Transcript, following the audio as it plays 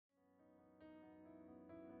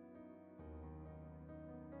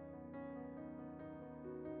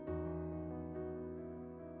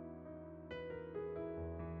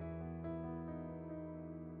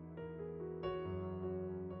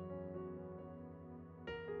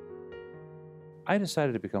I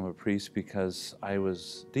decided to become a priest because I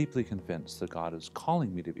was deeply convinced that God is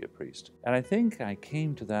calling me to be a priest. And I think I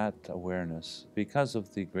came to that awareness because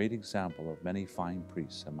of the great example of many fine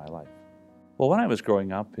priests in my life. Well, when I was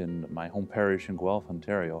growing up in my home parish in Guelph,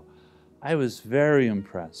 Ontario, I was very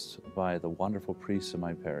impressed by the wonderful priests in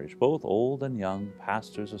my parish, both old and young,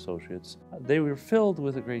 pastors, associates. They were filled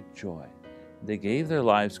with a great joy. They gave their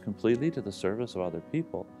lives completely to the service of other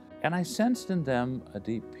people, and I sensed in them a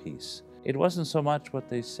deep peace. It wasn't so much what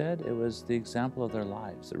they said, it was the example of their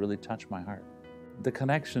lives that really touched my heart. The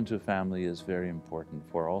connection to family is very important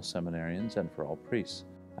for all seminarians and for all priests.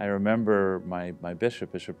 I remember my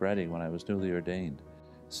bishop, Bishop Redding, when I was newly ordained,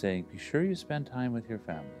 saying, be sure you spend time with your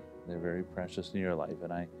family. They're very precious in your life,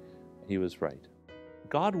 and he was right.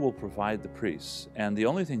 God will provide the priests, and the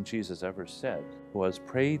only thing Jesus ever said was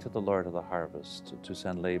pray to the Lord of the harvest to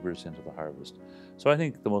send laborers into the harvest. So I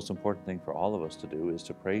think the most important thing for all of us to do is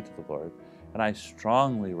to pray to the Lord, and I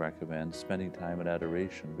strongly recommend spending time in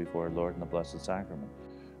adoration before our Lord in the Blessed Sacrament.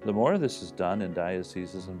 The more this is done in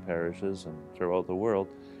dioceses and parishes and throughout the world,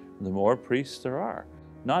 the more priests there are.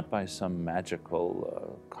 Not by some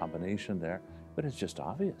magical combination there, but it's just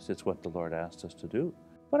obvious. It's what the Lord asked us to do.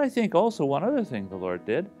 But I think also one other thing the Lord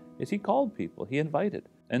did is He called people, He invited.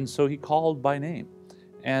 And so He called by name.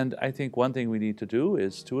 And I think one thing we need to do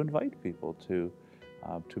is to invite people to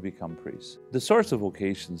become priests. The source of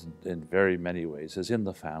vocations in very many ways is in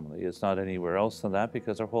the family. It's not anywhere else than that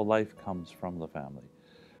because our whole life comes from the family.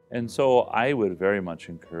 And so I would very much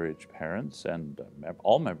encourage parents and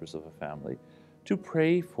all members of a family to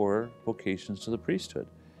pray for vocations to the priesthood.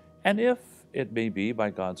 And if it may be by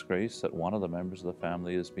God's grace that one of the members of the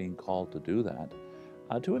family is being called to do that,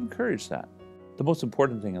 to encourage that. The most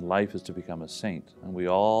important thing in life is to become a saint, and we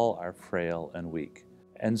all are frail and weak.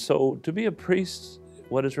 And so to be a priest,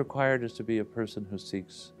 what is required is to be a person who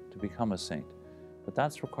seeks to become a saint. But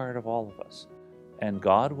that's required of all of us. And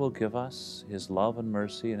God will give us His love and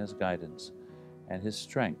mercy and His guidance and His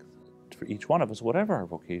strength for each one of us, whatever our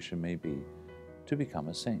vocation may be, to become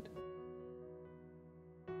a saint.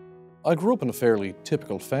 I grew up in a fairly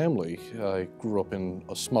typical family. I grew up in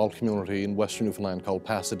a small community in Western Newfoundland called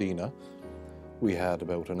Pasadena. We had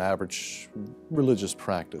about an average religious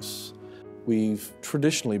practice. We've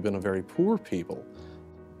traditionally been a very poor people,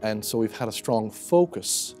 and so we've had a strong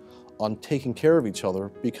focus on taking care of each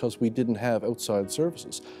other because we didn't have outside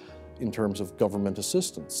services in terms of government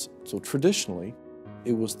assistance. So traditionally,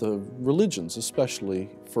 it was the religions, especially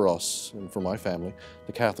for us and for my family,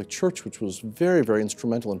 the Catholic Church, which was very, very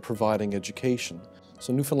instrumental in providing education.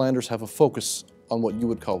 So Newfoundlanders have a focus on what you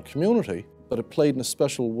would call community, but it played in a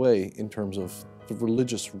special way in terms of the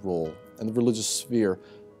religious role and the religious sphere,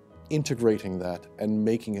 integrating that and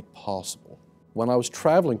making it possible. When I was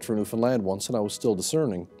traveling through Newfoundland once and I was still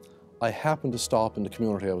discerning, I happened to stop in the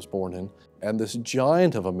community I was born in, and this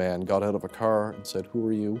giant of a man got out of a car and said, "Who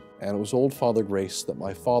are you?" And it was old Father Grace, that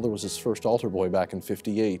my father was his first altar boy back in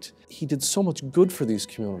 '58. He did so much good for these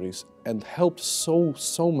communities and helped so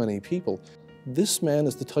many people. This man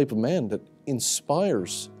is the type of man that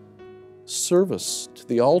inspires service to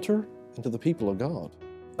the altar and to the people of God.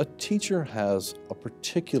 A teacher has a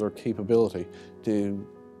particular capability to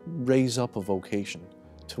raise up a vocation,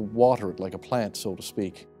 to water it like a plant, so to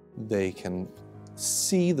speak. They can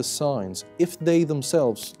see the signs if they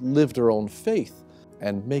themselves live their own faith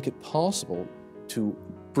and make it possible to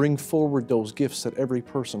bring forward those gifts that every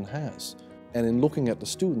person has. And in looking at the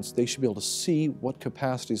students, they should be able to see what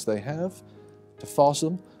capacities they have to foster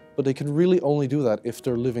them, but they can really only do that if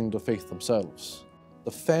they're living the faith themselves.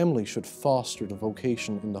 The family should foster the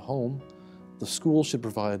vocation in the home. The school should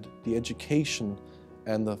provide the education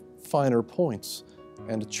and the finer points,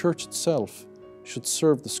 and the church itself should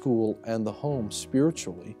serve the school and the home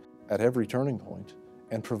spiritually at every turning point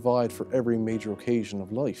and provide for every major occasion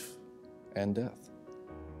of life and death.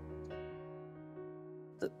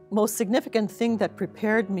 The most significant thing that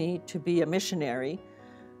prepared me to be a missionary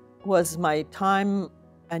was my time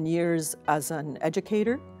and years as an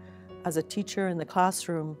educator, as a teacher in the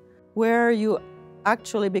classroom, where you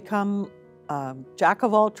actually become a jack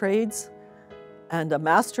of all trades and a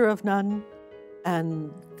master of none.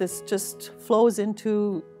 And this just flows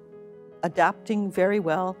into adapting very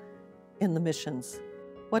well in the missions.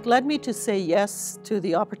 What led me to say yes to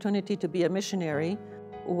the opportunity to be a missionary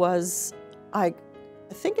was, I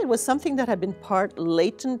think it was something that had been part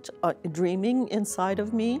latent dreaming inside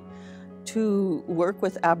of me to work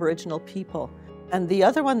with Aboriginal people. And the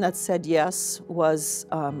other one that said yes was,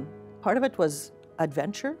 part of it was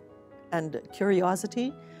adventure and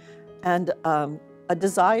curiosity and a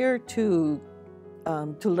desire to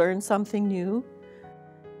learn something new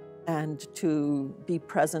and to be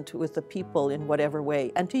present with the people in whatever way,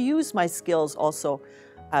 and to use my skills also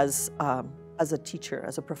as a teacher,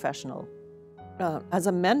 as a professional. As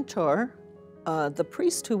a mentor, the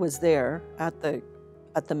priest who was there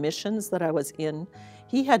at the missions that I was in,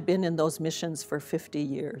 he had been in those missions for 50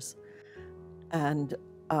 years. And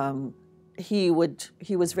he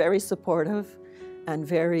was very supportive and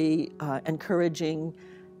very encouraging,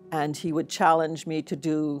 and he would challenge me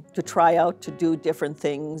to try out to do different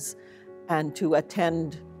things and to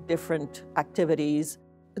attend different activities.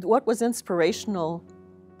 What was inspirational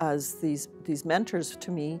as these mentors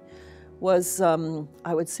to me was,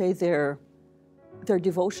 I would say, their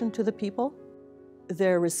devotion to the people,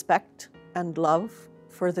 their respect and love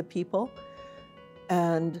for the people,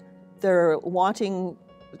 and their wanting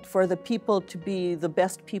for the people to be the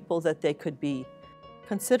best people that they could be.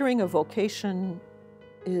 Considering a vocation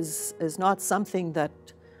is not something that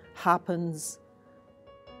happens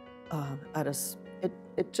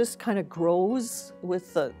it just kind of grows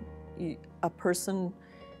with a person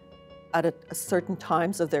at a certain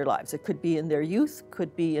times of their lives. It could be in their youth,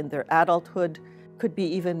 could be in their adulthood, could be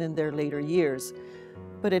even in their later years.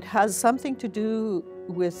 But it has something to do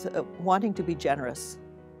with wanting to be generous,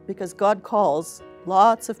 because God calls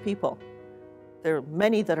lots of people. There are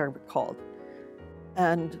many that are called.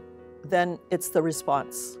 And then it's the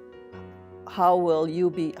response. How will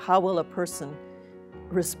a person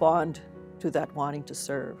respond to that wanting to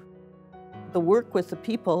serve? The work with the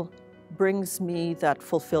people brings me that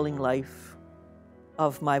fulfilling life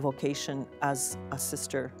of my vocation as a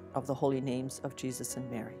sister of the holy names of Jesus and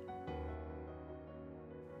Mary.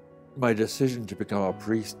 My decision to become a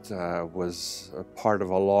priest was a part of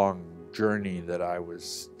a long journey that I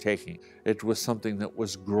was taking. It was something that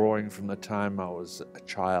was growing from the time I was a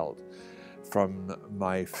child, from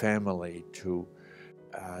my family to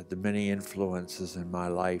the many influences in my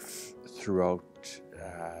life throughout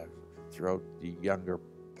the younger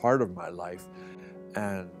part of my life.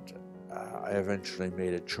 And I eventually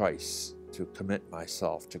made a choice to commit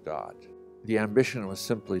myself to God. The ambition was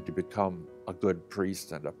simply to become a good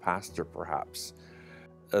priest and a pastor, perhaps.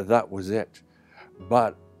 That was it.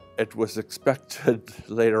 But it was expected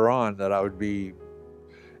later on that I would be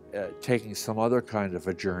taking some other kind of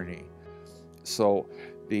a journey. So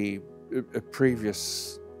the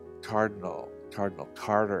previous Cardinal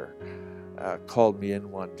Carter, called me in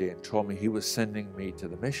one day and told me he was sending me to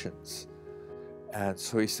the missions. And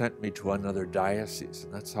so he sent me to another diocese,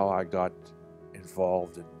 and that's how I got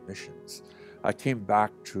involved in missions. I came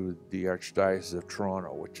back to the Archdiocese of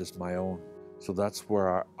Toronto, which is my own. So that's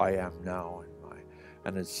where I am now,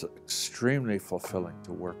 and it's extremely fulfilling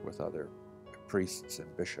to work with other priests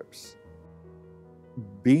and bishops.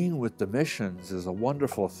 Being with the missions is a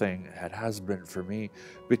wonderful thing. It has been for me,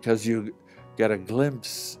 because you get a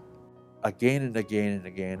glimpse again and again and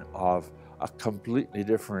again of a completely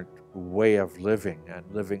different way of living and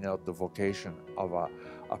living out the vocation of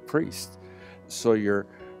a priest. So you're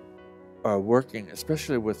working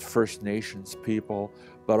especially with First Nations people,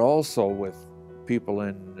 but also with people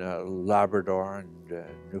in Labrador and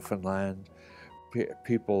Newfoundland,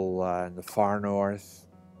 people in the far north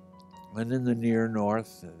and in the near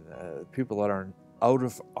north, people that are out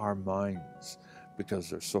of our minds because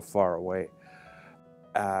they're so far away.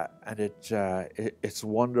 And it's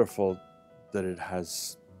wonderful that it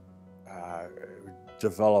has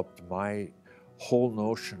developed my whole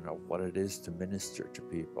notion of what it is to minister to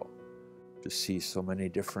people, to see so many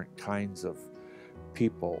different kinds of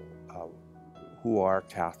people who are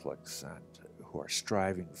Catholics and who are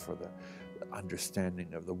striving for the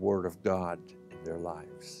understanding of the Word of God in their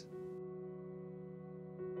lives.